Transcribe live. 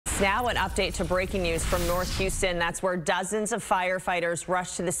Now an update to breaking news from North Houston. That's where dozens of firefighters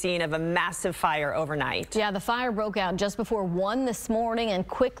rushed to the scene of a massive fire overnight. Yeah, the fire broke out just before 1 this morning and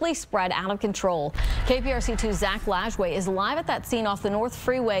quickly spread out of control. KPRC 2's Zach Lashway is live at that scene off the North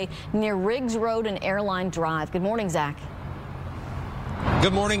Freeway near Riggs Road and Airline Drive. Good morning, Zach.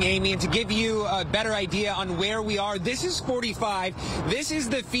 Good morning, Amy. And to give you a better idea on where we are, this is 45. This is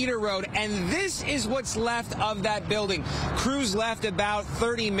the feeder road, and this is what's left of that building. Crews left about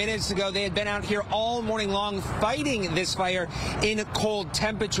 30 minutes ago. They had been out here all morning long fighting this fire in cold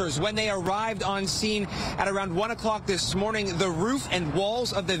temperatures. When they arrived on scene at around 1 o'clock this morning, the roof and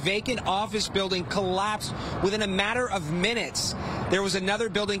walls of the vacant office building collapsed within a matter of minutes. There was another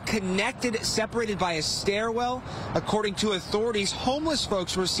building connected, separated by a stairwell. According to authorities, homeless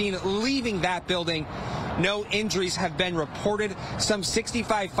folks were seen leaving that building. No injuries have been reported. Some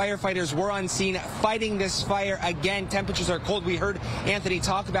 65 firefighters were on scene fighting this fire. Again, temperatures are cold. We heard Anthony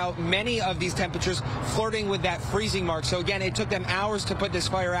talk about many of these temperatures flirting with that freezing mark. So again, it took them hours to put this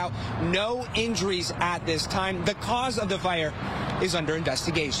fire out. No injuries at this time. The cause of the fire is under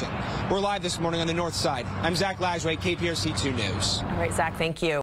investigation. We're live this morning on the north side. I'm Zach Lashway, KPRC 2 News. All right, Zach, thank you.